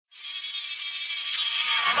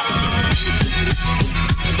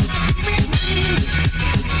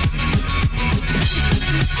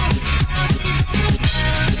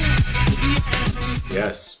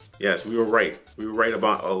Yes, we were right. We were right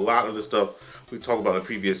about a lot of the stuff we talked about in the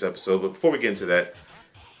previous episode. But before we get into that,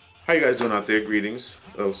 how you guys doing out there? Greetings.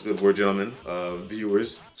 What's good, word gentlemen,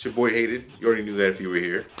 viewers. It's your boy Hated. You already knew that if you were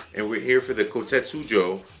here. And we're here for the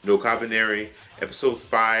Koutetsujou no Kabaneri episode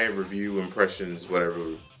 5 review, impressions, whatever.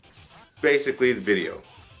 Basically, the video.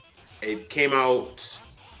 It came out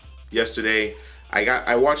yesterday.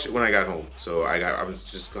 I watched it when I got home, so I was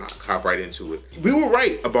just gonna hop right into it. We were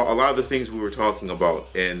right about a lot of the things we were talking about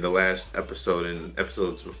in the last episode and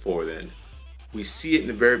episodes before then. We see it in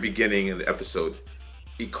the very beginning of the episode.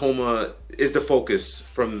 Ikoma is the focus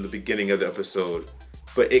from the beginning of the episode,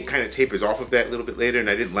 but it kind of tapers off of that a little bit later, and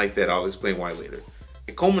I didn't like that. I'll explain why later.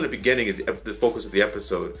 Ikoma in the beginning is the focus of the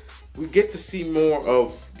episode. We get to see more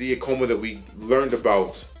of the Ikoma that we learned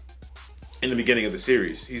about in the beginning of the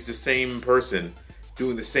series. He's the same person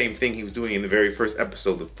doing the same thing he was doing in the very first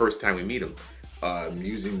episode, the first time we meet him,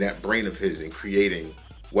 using that brain of his and creating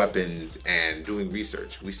weapons and doing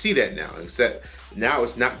research. We see that now, except now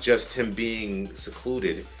it's not just him being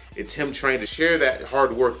secluded, it's him trying to share that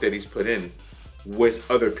hard work that he's put in with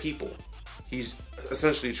other people. He's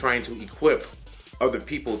essentially trying to equip other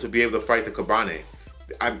people to be able to fight the Kabaneri.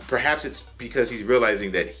 Perhaps it's because he's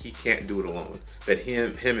realizing that he can't do it alone, that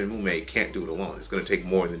him and Mume can't do it alone. It's going to take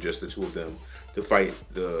more than just the two of them to fight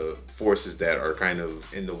the forces that are kind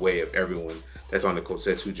of in the way of everyone that's on the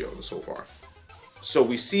Koutetsujou so far. So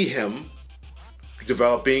we see him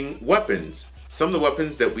developing weapons. Some of the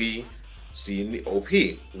weapons that we see in the OP.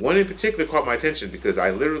 One in particular caught my attention because I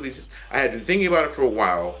had been thinking about it for a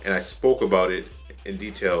while, and I spoke about it in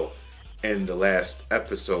detail in the last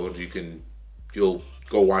episode. You'll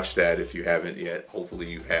go watch that if you haven't yet. Hopefully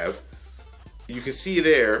you have. You can see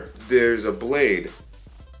there's a blade,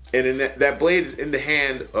 and in that blade is in the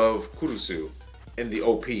hand of Koutetsujou in the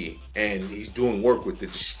OP, and he's doing work with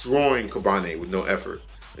it, destroying Kabaneri with no effort,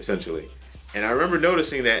 essentially. And I remember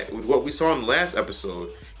noticing that with what we saw in the last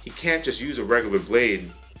episode, he can't just use a regular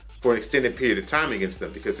blade for an extended period of time against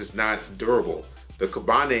them because it's not durable. The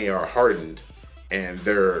Kabaneri are hardened, and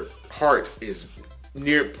their heart is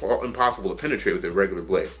near impossible to penetrate with a regular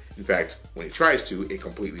blade. In fact, when he tries to, it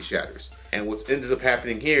completely shatters. And what ends up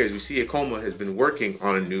happening here is we see Ikoma has been working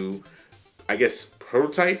on a new, I guess,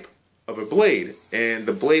 prototype of a blade, and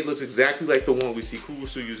the blade looks exactly like the one we see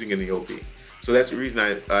Koutetsujou using in the OP. So that's the reason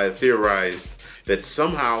I theorized that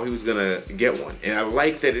somehow he was gonna get one. And I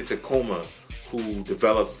like that it's Ikoma who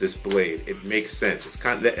developed this blade. It makes sense. It's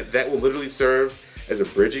kind of that will literally serve as a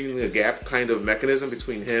bridging the gap kind of mechanism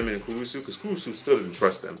between him and Koutetsujou, because Koutetsujou still doesn't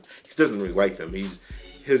trust them. He doesn't really like them.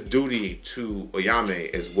 His duty to Oyame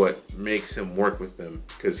is what makes him work with them,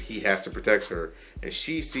 because he has to protect her, and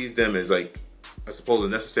she sees them as, like, I suppose, a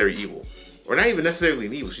necessary evil. Or not even necessarily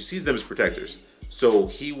an evil, she sees them as protectors. So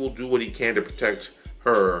he will do what he can to protect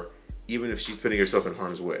her, even if she's putting herself in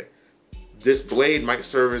harm's way. This blade might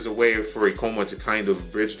serve as a way for Ikoma to kind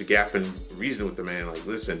of bridge the gap and reason with the man, like,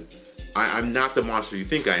 listen, I'm not the monster you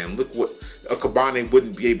think I am. Look, what a Kabaneri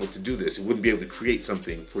wouldn't be able to do this. It wouldn't be able to create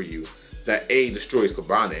something for you that A, destroys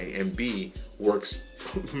Kabaneri, and B, works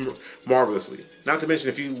marvelously. Not to mention,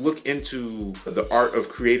 if you look into the art of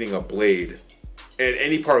creating a blade in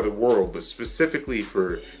any part of the world, but specifically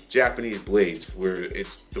for Japanese blades, where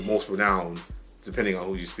it's the most renowned, depending on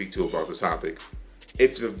who you speak to about the topic,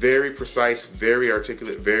 it's a very precise, very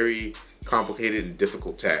articulate, very complicated and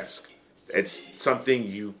difficult task. It's something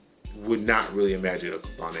you would not really imagine a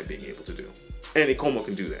Kabaneri being able to do. And Ikoma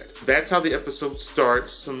can do that. That's how the episode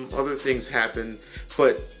starts. Some other things happen,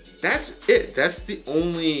 but that's it.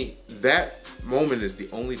 That moment is the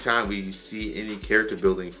only time we see any character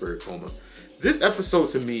building for Ikoma. This episode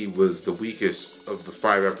to me was the weakest of the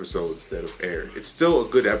 5 episodes that have aired. It's still a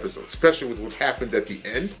good episode, especially with what happens at the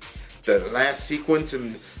end, the last sequence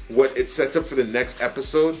and what it sets up for the next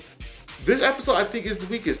episode. This episode I think is the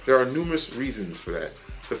weakest. There are numerous reasons for that.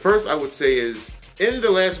 The first I would say is, in the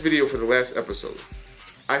last video for the last episode,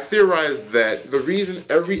 I theorized that the reason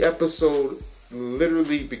every episode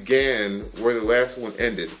literally began where the last one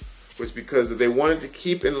ended was because they wanted to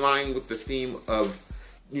keep in line with the theme of,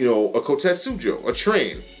 you know, a Koutetsujou, a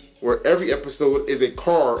train, where every episode is a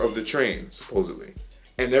car of the train, supposedly.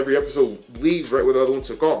 And every episode leaves right where the other one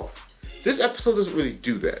took off. This episode doesn't really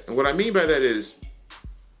do that. And what I mean by that is,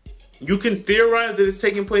 you can theorize that it's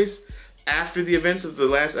taking place after the events of the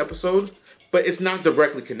last episode, but it's not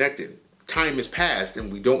directly connected. Time has passed,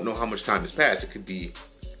 and we don't know how much time has passed. It could be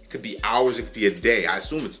hours, it could be a day. I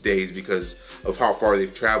assume it's days because of how far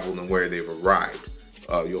they've traveled and where they've arrived.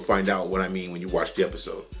 You'll find out what I mean when you watch the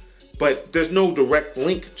episode. But there's no direct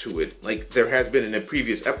link to it, like there has been in a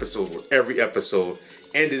previous episode, where every episode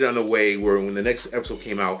ended on a way where when the next episode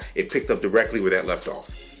came out, it picked up directly where that left off.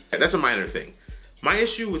 And that's a minor thing. My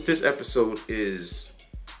issue with this episode is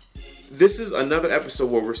this is another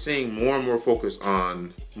episode where we're seeing more and more focus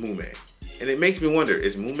on Mume. And it makes me wonder,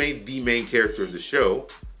 is Mume the main character of the show?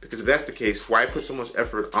 Because if that's the case, why put so much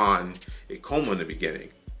effort on Ikoma in the beginning?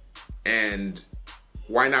 And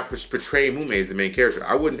why not portray Mume as the main character?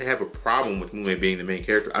 I wouldn't have a problem with Mume being the main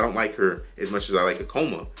character. I don't like her as much as I like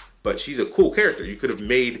Ikoma, but she's a cool character. You could have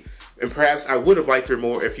made, and perhaps I would have liked her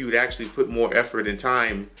more if you would actually put more effort and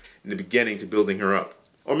time in the beginning to building her up.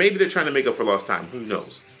 Or maybe they're trying to make up for lost time, who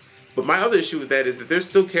knows? But my other issue with that is that there's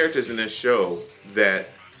still characters in this show that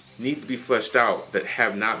need to be fleshed out that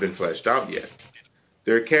have not been fleshed out yet.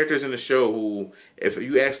 There are characters in the show who, if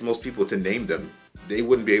you ask most people to name them, they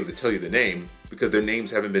wouldn't be able to tell you the name because their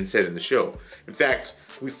names haven't been said in the show. In fact,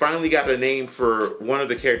 we finally got a name for one of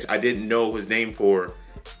the characters I didn't know his name for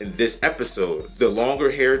in this episode. The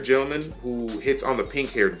longer-haired gentleman who hits on the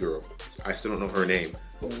pink-haired girl. I still don't know her name.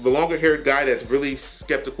 The longer-haired guy that's really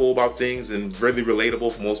skeptical about things and really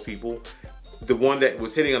relatable for most people. The one that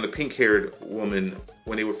was hitting on the pink-haired woman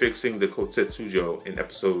when they were fixing the Koutetsujou in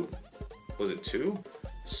episode, was it 2?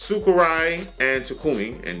 Sakurai and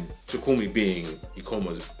Takumi being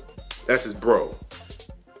Ikoma's, that's his bro,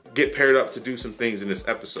 get paired up to do some things in this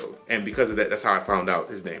episode. And because of that, that's how I found out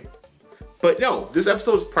his name. But no, this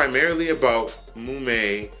episode is primarily about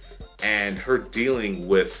Mume and her dealing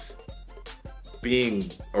with being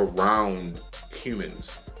around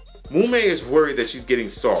humans. Mume is worried that she's getting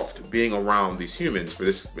soft being around these humans for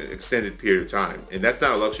this extended period of time. And that's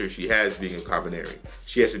not a luxury she has being in Kabaneri.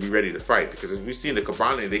 She has to be ready to fight because as we've seen the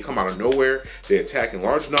Kabaneri, they come out of nowhere, they attack in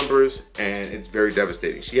large numbers, and it's very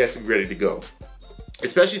devastating. She has to be ready to go.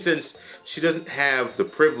 Especially since she doesn't have the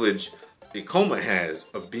privilege Ikoma has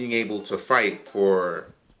of being able to fight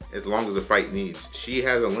for as long as the fight needs. She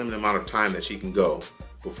has a limited amount of time that she can go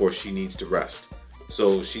before she needs to rest.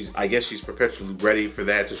 So I guess she's perpetually ready for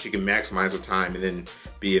that so she can maximize her time and then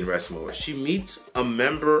be in rest mode. She meets a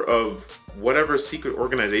member of whatever secret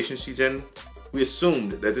organization she's in. We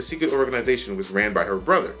assumed that the secret organization was ran by her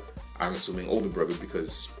brother. I'm assuming older brother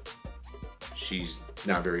because she's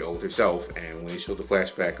not very old herself. And when they showed the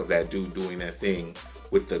flashback of that dude doing that thing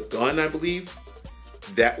with the gun, I believe,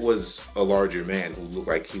 that was a larger man who looked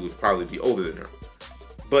like he would probably be older than her.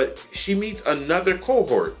 But she meets another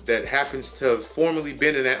cohort that happens to have formerly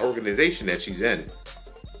been in that organization that she's in.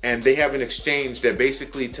 And they have an exchange that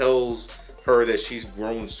basically tells her that she's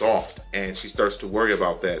grown soft and she starts to worry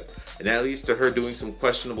about that. And that leads to her doing some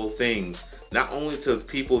questionable things, not only to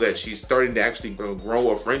people that she's starting to actually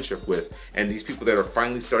grow a friendship with and these people that are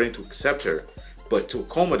finally starting to accept her, but to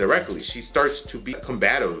Ikoma directly. She starts to be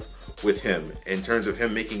combative with him in terms of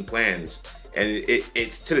him making plans. And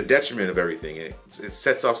it's to the detriment of everything. It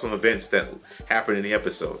sets off some events that happen in the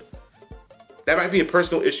episode. That might be a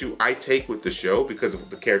personal issue I take with the show because of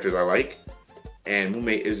the characters I like. And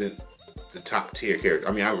Mume isn't the top tier character.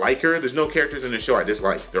 I mean, I like her. There's no characters in the show I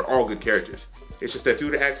dislike. They're all good characters. It's just that if you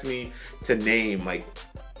would ask me to name like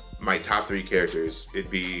my top 3 characters,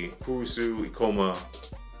 it'd be Koutetsujou, Ikoma,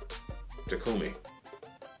 Takumi.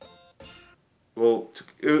 Well,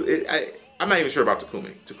 I'm not even sure about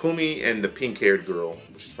Takumi. Takumi and the pink-haired girl,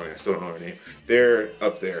 which is funny, I still don't know her name, they're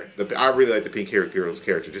up there. I really like the pink-haired girl's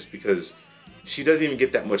character just because she doesn't even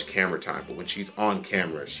get that much camera time, but when she's on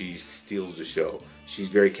camera, she steals the show. She's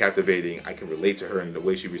very captivating. I can relate to her in the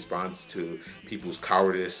way she responds to people's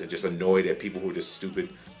cowardice and just annoyed at people who are just stupid.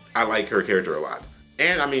 I like her character a lot.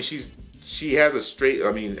 And I mean, she has a straight,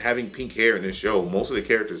 I mean, having pink hair in this show, most of the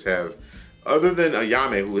characters have, other than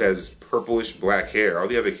Ayame, who has purplish black hair, all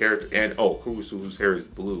the other characters, and Koutetsujou, whose hair is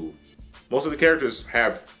blue, most of the characters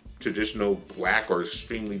have traditional black or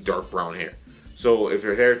extremely dark brown hair. So if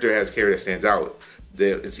your character has hair that stands out,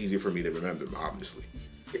 then it's easier for me to remember them, obviously.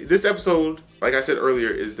 This episode, like I said earlier,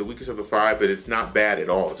 is the weakest of the 5, but it's not bad at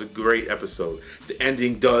all. It's a great episode. The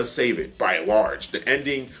ending does save it by and large. The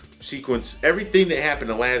ending sequence, everything that happened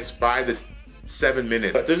the last 5 to 7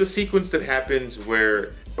 minutes. But there's a sequence that happens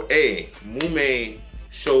where Mume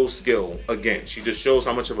shows skill again. She just shows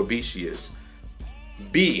how much of a beast she is.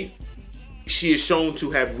 B, she is shown to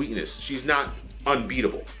have weakness. She's not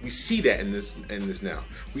unbeatable. We see that in this now.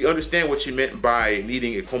 We understand what she meant by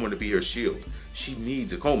needing Ikoma to be her shield. She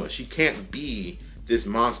needs Ikoma. She can't be this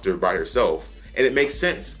monster by herself. And it makes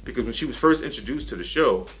sense because when she was first introduced to the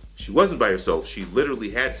show, she wasn't by herself. She literally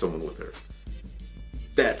had someone with her.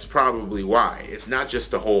 That's probably why. It's not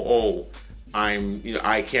just the whole,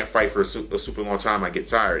 I can't fight for a super long time, I get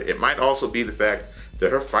tired. It might also be the fact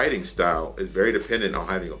that her fighting style is very dependent on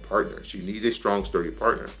having a partner. She needs a strong, sturdy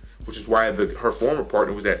partner. which is why her former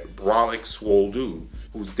partner was that brolic, swole dude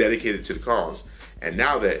who's dedicated to the cause. And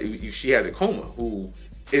now that she has a coma, who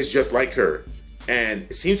is just like her,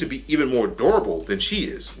 and seems to be even more durable than she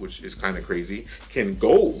is, which is kind of crazy, can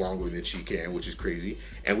go longer than she can, which is crazy,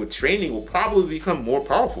 and with training will probably become more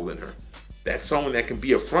powerful than her. That's someone that can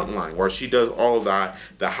be a frontline, where she does all of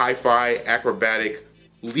the hi-fi, acrobatic,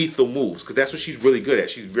 lethal moves, because that's what she's really good at.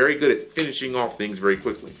 She's very good at finishing off things very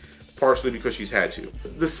quickly, partially because she's had to.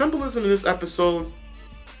 The symbolism in this episode,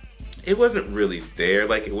 it wasn't really there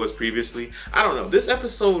like it was previously. I don't know. This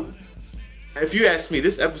episode, if you ask me,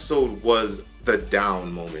 this episode was the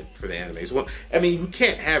down moment for the anime. So, I mean, you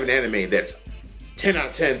can't have an anime that's 10 out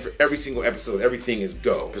of 10 for every single episode. Everything is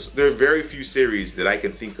go. There are very few series that I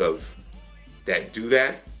can think of that do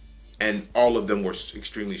that, and all of them were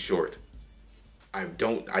extremely short. I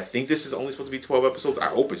think this is only supposed to be 12 episodes. I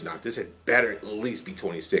hope it's not. This had better at least be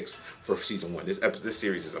 26 for season 1. This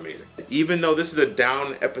series is amazing. Even though this is a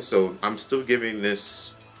down episode, I'm still giving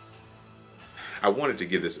this, I wanted to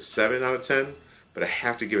give this a 7 out of 10, but I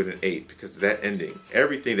have to give it an 8 because of that ending.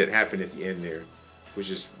 Everything that happened at the end there was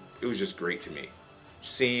just great to me.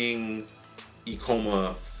 Seeing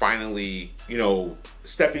Ikoma finally,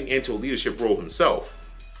 stepping into a leadership role himself.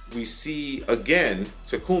 We see, again,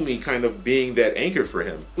 Takumi kind of being that anchor for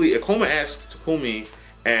him. Ikoma asked Takumi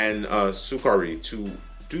and Sukari to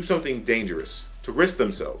do something dangerous, to risk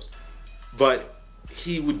themselves. But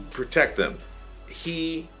he would protect them.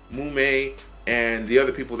 He, Mume, and the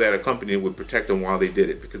other people that accompanied him would protect them while they did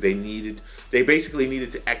it, because they basically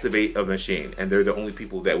needed to activate a machine, and they're the only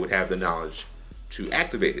people that would have the knowledge to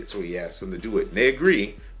activate it. So he asked them to do it. And they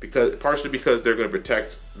agree, partially because they're going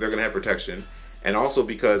to have protection. And also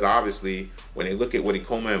because, obviously, when they look at what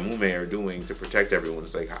Ikoma and Mume are doing to protect everyone,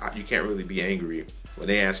 it's like, you can't really be angry when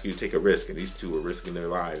they ask you to take a risk, and these two are risking their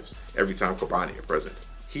lives every time Kabaneri are present.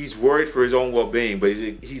 He's worried for his own well-being, but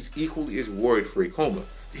he's equally as worried for Ikoma.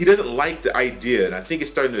 He doesn't like the idea, and I think it's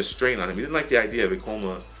starting to strain on him. He doesn't like the idea of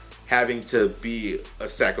Ikoma having to be a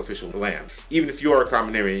sacrificial lamb. Even if you are a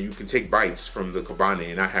Kabaneri and you can take bites from the Kabaneri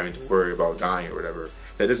and not having to worry about dying or whatever,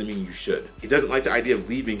 that doesn't mean you should. He doesn't like the idea of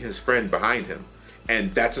leaving his friend behind him.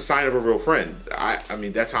 And that's a sign of a real friend. I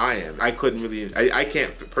mean, that's how I am. I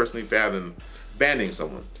can't personally fathom abandoning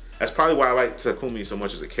someone. That's probably why I like Takumi so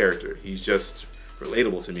much as a character. He's just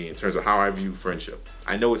relatable to me in terms of how I view friendship.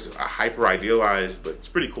 I know it's hyper idealized, but it's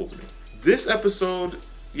pretty cool to me. This episode,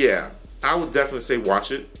 yeah, I would definitely say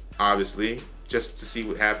watch it, obviously, just to see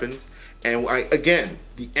what happens. And again,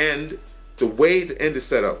 the end, the way the end is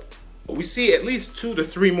set up, we see at least 2 to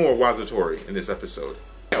 3 more Wazatori in this episode.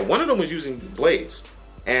 Yeah, one of them was using blades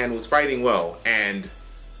and was fighting well, and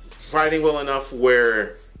fighting well enough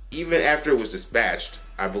where even after it was dispatched,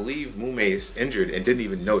 I believe Mume is injured and didn't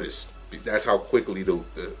even notice. That's how quickly the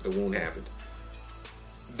wound happened.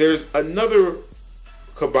 There's another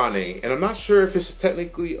Kabane, and I'm not sure if it's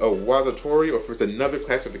technically a Wazatori or if it's another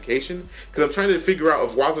classification, because I'm trying to figure out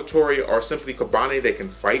if Wazatori are simply Kabane that can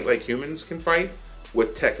fight like humans can fight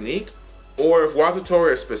with technique, or if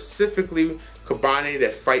Wazatori are specifically Kabane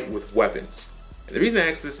that fight with weapons. And the reason I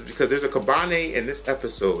ask this is because there's a Kabane in this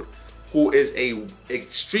episode who is a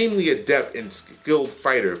extremely adept and skilled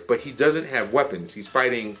fighter, but he doesn't have weapons. He's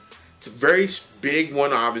fighting, it's a very big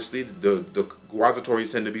one, obviously. The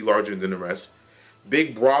Wazatoris tend to be larger than the rest.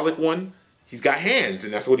 Big brolic one, he's got hands,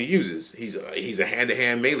 and that's what he uses. He's a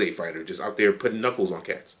hand-to-hand melee fighter, just out there putting knuckles on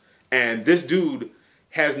cats. And this dude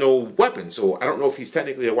has no weapon, so I don't know if he's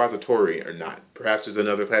technically a Wazatori or not. Perhaps there's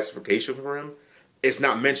another classification for him. It's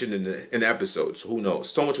not mentioned in the episode, so who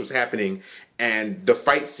knows? So much was happening, and the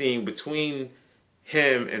fight scene between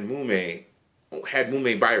him and Mume had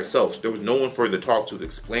Mume by herself. There was no one for her to talk to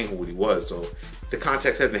explain who he was, so the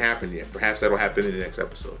context hasn't happened yet. Perhaps that'll happen in the next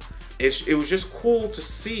episode. It was just cool to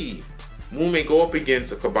see Mume go up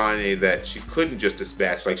against a Kabane that she couldn't just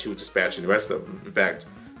dispatch like she was dispatching the rest of them. In fact,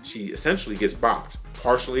 she essentially gets bopped.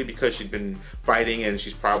 Partially because she'd been fighting and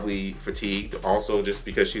she's probably fatigued. Also just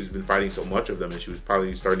because she's been fighting so much of them and she was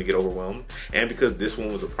probably starting to get overwhelmed. And because this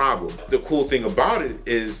one was a problem. The cool thing about it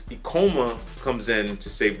is Ikoma comes in to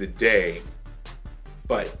save the day.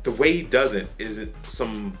 But the way he does it isn't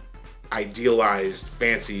some idealized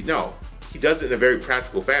fancy. No, he does it in a very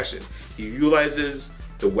practical fashion. He utilizes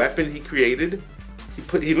the weapon he created.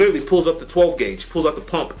 He literally pulls up the 12 gauge, pulls out the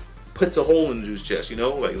pump, puts a hole in the dude's chest,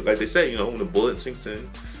 like they say, when the bullet sinks in,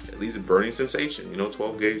 it leaves a burning sensation,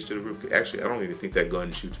 12 gauge to the roof. Actually, I don't even think that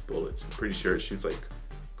gun shoots bullets. I'm pretty sure it shoots like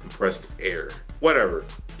compressed air. Whatever.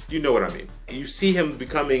 You know what I mean. You see him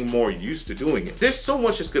becoming more used to doing it. There's so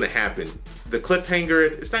much that's gonna happen. The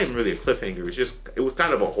cliffhanger, it's not even really a cliffhanger, it was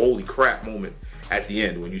kind of a holy crap moment at the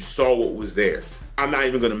end when you saw what was there. I'm not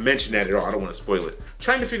even going to mention that at all. I don't want to spoil it.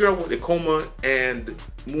 Trying to figure out what Ikoma and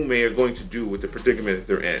Mume are going to do with the predicament at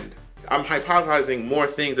their end. I'm hypothesizing more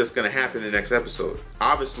things that's going to happen in the next episode.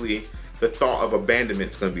 Obviously, the thought of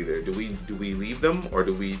abandonment is going to be there. Do we leave them, or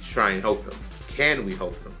do we try and help them? Can we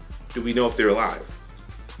help them? Do we know if they're alive?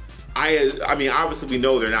 I mean, obviously we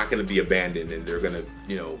know they're not going to be abandoned, and they're going to,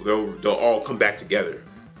 you know, they'll all come back together.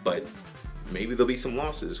 But maybe there'll be some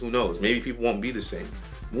losses. Who knows? Maybe people won't be the same.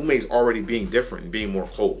 Mume's already being different and being more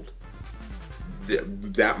cold.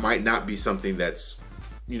 That might not be something that's,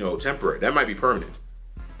 you know, temporary. That might be permanent.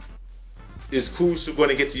 Is Koutetsujou going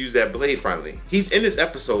to get to use that blade finally? He's in this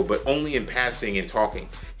episode, but only in passing and talking.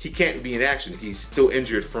 He can't be in action. He's still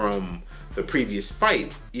injured from the previous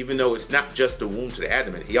fight, even though it's not just a wound to the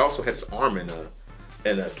abdomen. He also had his arm in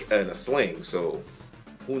a sling, so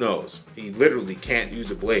who knows? He literally can't use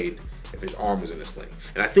a blade if his arm is in a sling.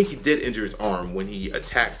 And I think he did injure his arm when he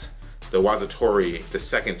attacked the Wazatori the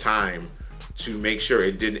second time to make sure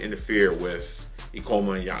it didn't interfere with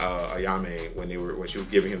Ikoma and Ayame when she was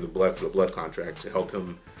giving him the blood for the blood contract, to help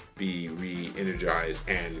him be re-energized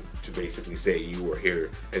and to basically say you were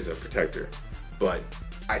here as a protector. But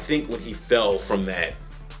I think when he fell from that,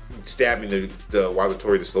 stabbing the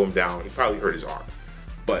Wazatori to slow him down, he probably hurt his arm.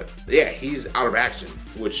 But yeah, he's out of action,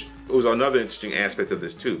 which was another interesting aspect of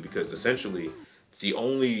this too, because essentially the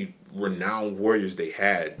only renowned warriors they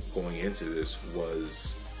had going into this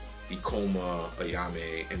was Ikoma,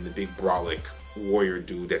 Ayame, and the big brolic warrior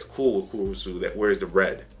dude that's cool with Koutetsujou that wears the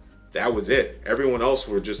red. That was it. Everyone else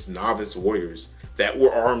were just novice warriors that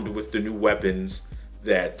were armed with the new weapons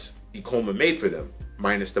that Ikoma made for them,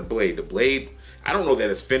 minus the blade. The blade, I don't know that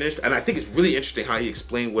it's finished, and I think it's really interesting how he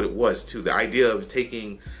explained what it was too. The idea of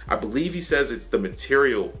taking, I believe he says it's the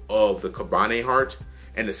material of the Kabaneri heart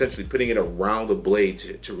and essentially putting it around the blade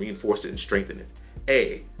to reinforce it and strengthen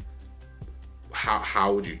it.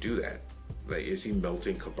 How would you do that? Like, is he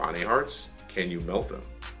melting Kabaneri hearts? Can you melt them?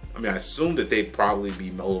 I mean, I assume that they'd probably be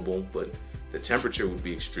meltable, but the temperature would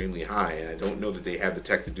be extremely high, and I don't know that they have the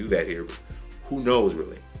tech to do that here, but who knows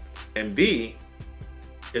really? And B,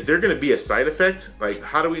 is there going to be a side effect? Like,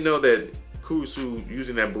 how do we know that Koutetsujou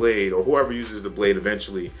using that blade, or whoever uses the blade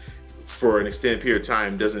eventually for an extended period of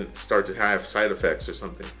time, doesn't start to have side effects or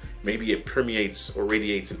something? Maybe it permeates or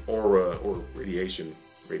radiates an aura or radiation,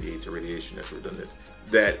 radiates or radiation, that's redundant,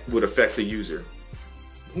 that would affect the user.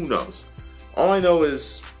 Who knows? All I know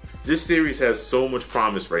is this series has so much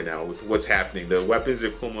promise right now with what's happening. The weapons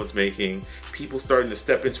that Ikuma's making, people starting to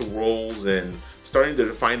step into roles and starting to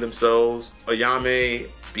define themselves. Ayame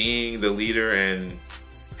being the leader and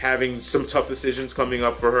having some tough decisions coming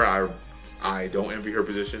up for her. I don't envy her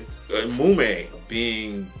position. Mume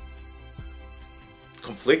being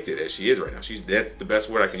conflicted as she is right now. That's the best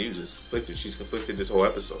word I can use, is conflicted. She's conflicted this whole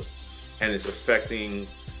episode, and it's affecting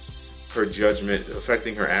her judgment,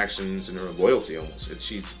 affecting her actions and her loyalty almost. And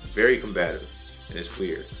she's very combative, and it's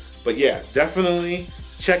weird. But yeah, definitely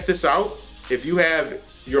check this out. If you have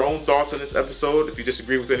your own thoughts on this episode, if you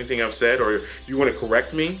disagree with anything I've said, or you want to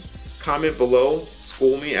correct me, comment below,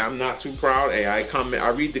 school me. I'm not too proud. Hey, I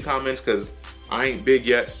read the comments because I ain't big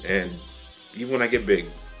yet, and even when I get big,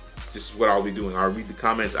 this is what I'll be doing. I'll read the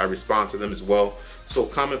comments, I respond to them as well. So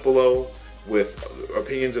comment below with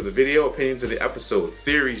opinions of the video, opinions of the episode,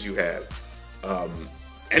 theories you have,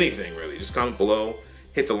 anything really. Just comment below,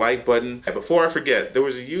 hit the like button. And before I forget, there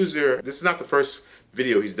was a user, this is not the first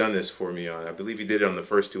video he's done this for me on. I believe he did it on the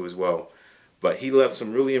first two as well. But he left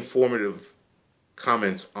some really informative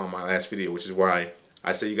comments on my last video, which is why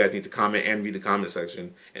I say you guys need to comment and read the comment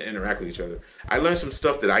section and interact with each other. I learned some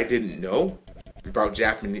stuff that I didn't know about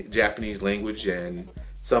Japanese language and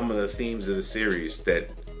some of the themes of the series that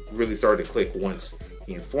really started to click once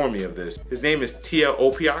he informed me of this. His name is Tia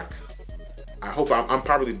Opiak. I hope I'm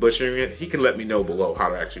probably butchering it. He can let me know below how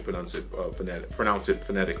to actually pronounce it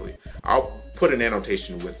phonetically. I'll put an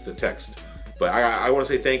annotation with the text. But I want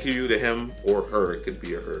to say thank you to him or her. It could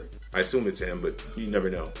be a her. I assume it's him, but you never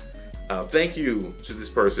know. Thank you to this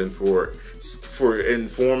person for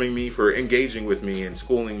informing me, for engaging with me and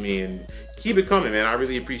schooling me, and keep it coming, man. I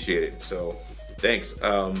really appreciate it. So thanks.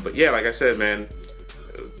 But yeah, like I said, man,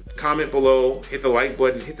 comment below, hit the like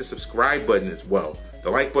button, hit the subscribe button as well. The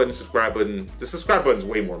like button, subscribe button. The subscribe button is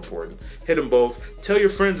way more important. Hit them both. Tell your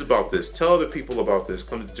friends about this. Tell other people about this.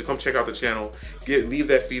 Come check out the channel. Leave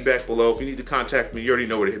that feedback below. If you need to contact me, you already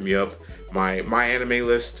know where to hit me up. My anime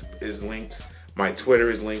list is linked. My Twitter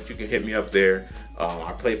is linked. You can hit me up there.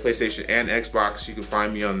 I play PlayStation and Xbox. You can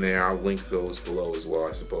find me on there. I'll link those below as well,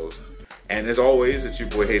 I suppose. And as always, it's your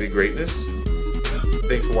boy HatedGreatness.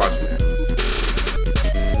 Thanks for watching, man.